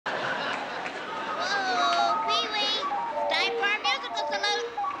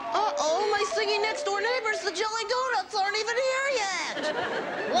next door neighbors, the jelly donuts, aren't even here yet.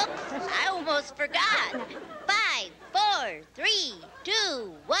 Whoops, I almost forgot. 5, 4, 3, 2,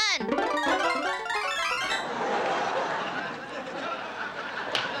 1.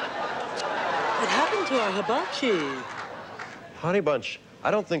 What happened to our hibachi? Honey Bunch,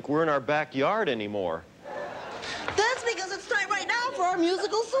 I don't think we're in our backyard anymore. That's because it's time right now for our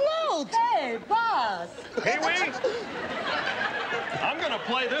musical salute. Hey, boss. Pee Wee, I'm gonna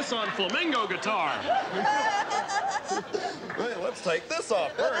play this on flamingo guitar. Hey, let's take this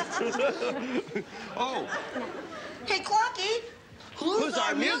off first. Oh. Hey, Clocky, who's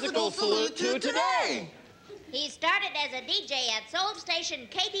our musical salute to today? He started as a DJ at Soul Station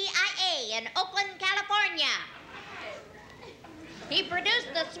KDIA in Oakland, California. He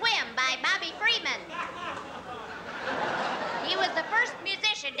produced The Swim by Bobby Freeman. He was the first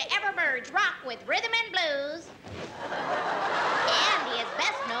musician to ever merge rock with rhythm and blues. And he is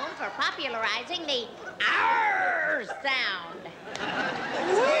best known for popularizing the R sound.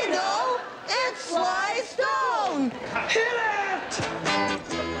 We know, it's Sly Stone. Hit it!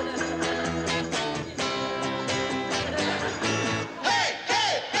 Hey,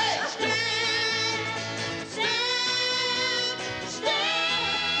 hey, hey, stand, stand, stand.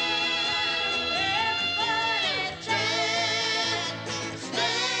 Everybody stand,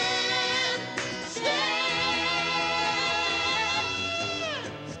 stand, stand.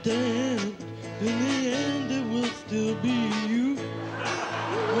 Stand, in the end it will still be you.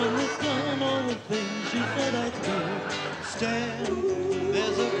 When it's done all the things you said I'd do. Stand,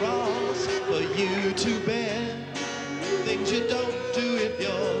 there's a cross for you to bear. Things you don't do if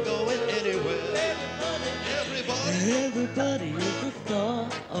you're going anywhere. Everybody is a star.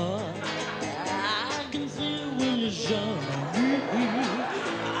 I can see it when you shine on me.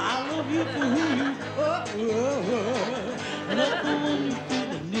 I love you for who you are, not the one you feel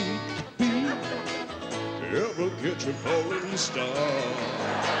the need to be. Ever get your falling star?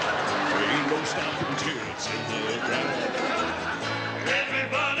 Ain't no stopping till it's in the ground.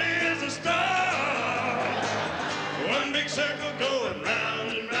 Everybody is a star. One big circle going round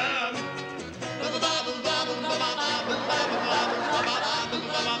and round.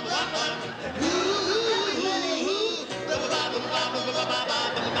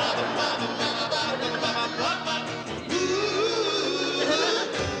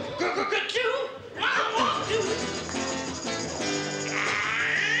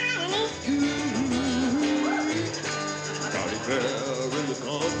 There in the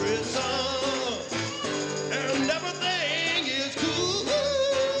concrete sun, and everything is cool.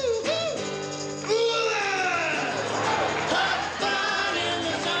 Have fun in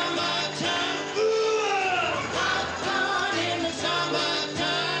the summertime. Have fun in the summertime.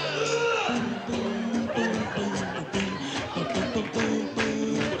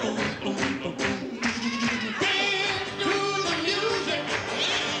 Dance to the music.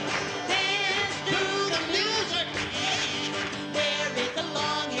 Dance to the music. There is a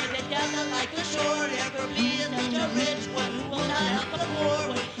long-haired devil like the short hair for me is such a rich one who will not help the poor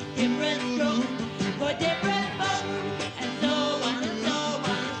with different strokes for different folks, and so on and so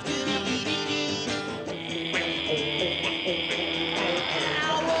on. Scooby-Doo.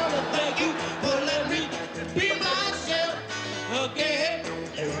 I wanna thank you for letting me be myself again.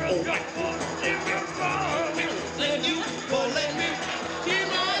 Thank you for letting me be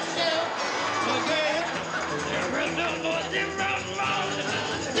myself again.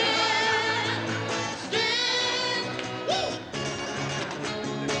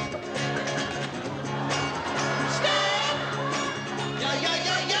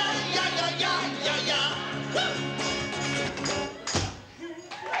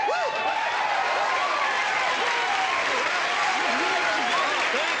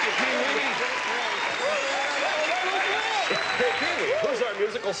 Hey, Pee Wee, who's our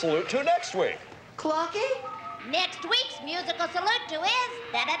musical salute to next week? Clocky? Next week's musical salute to is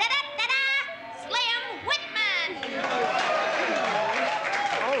da-da-da-da-da-da, Slim Whitman.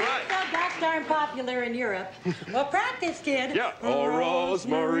 All right. So gosh darn popular in Europe. Well, practice, kid. Yeah. Oh,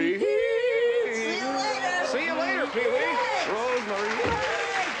 Rosemary. See you later. See you later, Pee Wee. Rosemary.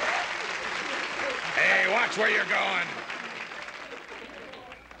 Hey, watch where you're going.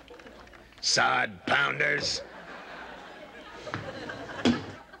 Sod pounders.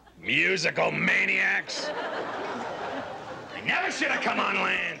 Musical maniacs. I never should have come on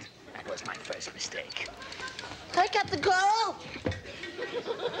land. That was my first mistake. I got the girl.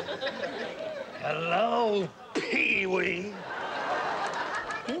 Hello, Pee Wee.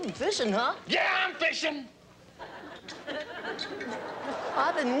 Fishing, huh? Yeah, I'm fishing.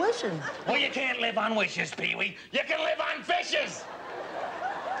 I've been wishing. Well, you can't live on wishes, Pee Wee. You can live on fishes.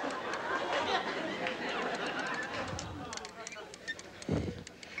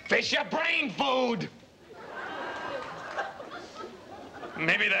 Fish are brain food.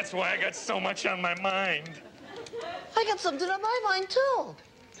 Maybe that's why I got so much on my mind. I got something on my mind, too.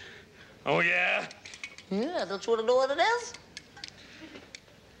 Oh, yeah? Yeah, don't you want to know what it is?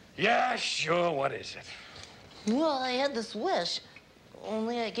 Yeah, sure. What is it? Well, I had this wish,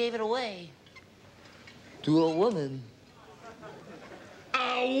 only I gave it away. To a woman.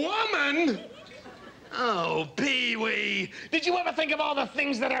 A woman? Oh, Pee Wee. Did you ever think of all the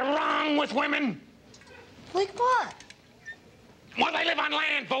things that are wrong with women? Like what? Well, they live on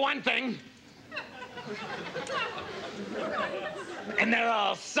land, for one thing. And they're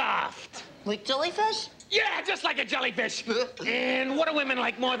all soft. Like jellyfish? Yeah, just like a jellyfish. And what do women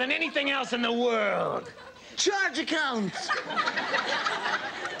like more than anything else in the world? Charge accounts.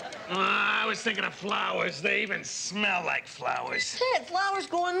 I was thinking of flowers. They even smell like flowers. Hey, flowers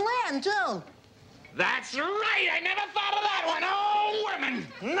grow on land, too. That's right. I never thought of that one. Oh, women.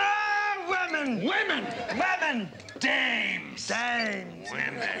 No, women. Women. Women. Dames. Dames.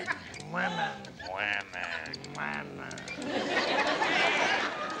 Women. Women. Women.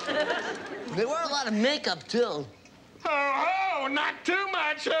 They wear a lot of makeup, too. Ho, ho, not too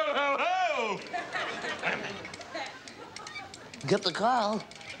much. Ho, ho, ho. Women. Get the call.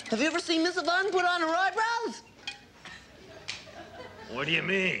 Have you ever seen Miss Yvonne put on her eyebrows? What do you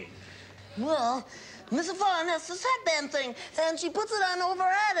mean? Well, Miss Yvonne has this headband thing, and she puts it on over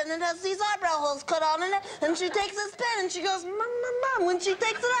her head, and it has these eyebrow holes cut on in it, and she takes this pen, and she goes, mom, when she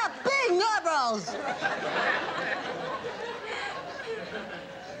takes it up. Bing, eyebrows.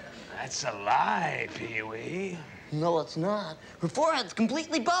 That's a lie, Pee Wee. No, it's not. Her forehead's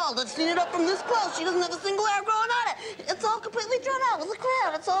completely bald. I've seen it up from this close. She doesn't have a single hair growing on it. It's all completely drawn out with a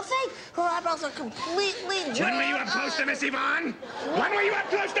crayon. It's all fake. Her eyebrows are completely drawn When were you up close to Miss Yvonne? When were you up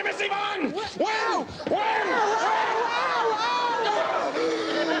close to Miss Yvonne? When?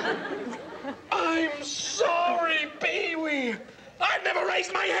 I'm sorry, Pee Wee. I've never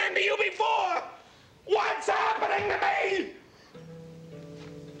raised my hand to you before. What's happening to me?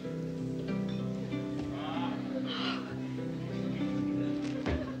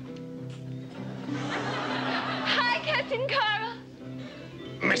 Hi, Captain Carl.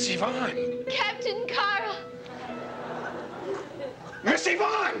 Miss Yvonne. Captain Carl. Miss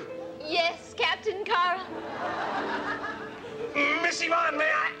Yvonne. Yes, Captain Carl. Miss Yvonne, may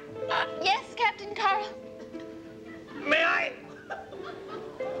I? Yes, Captain Carl. May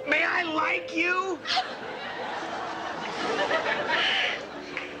I like you?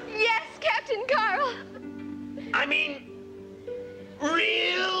 Yes, Captain Carl. I mean,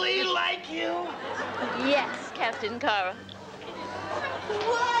 really like you? Yes, Captain Carl.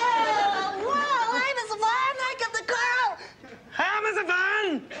 Whoa, hey, Miss Yvonne, I got the Carl. Hi, Miss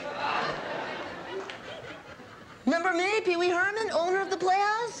Yvonne. Remember me, Pee Wee Herman, owner of the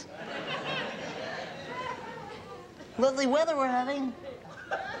Playhouse? Lovely weather we're having.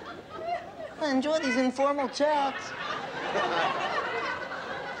 I enjoy these informal chats.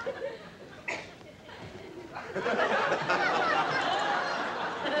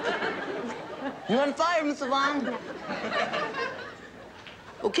 You're on fire, Miss Yvonne.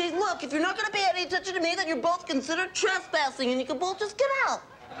 Okay, look, if you're not gonna pay any attention to me, then you're both considered trespassing, and you can both just get out.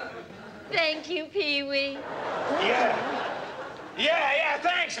 Thank you, Pee Wee. Yeah,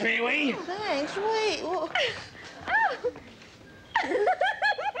 thanks, Pee Wee. Thanks, wait. Well,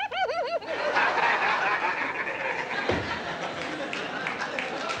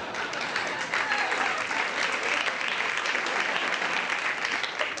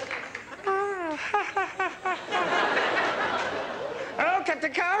 Oh,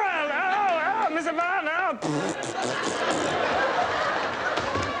 Captain Carl. Oh, Miss Yvonne. Oh.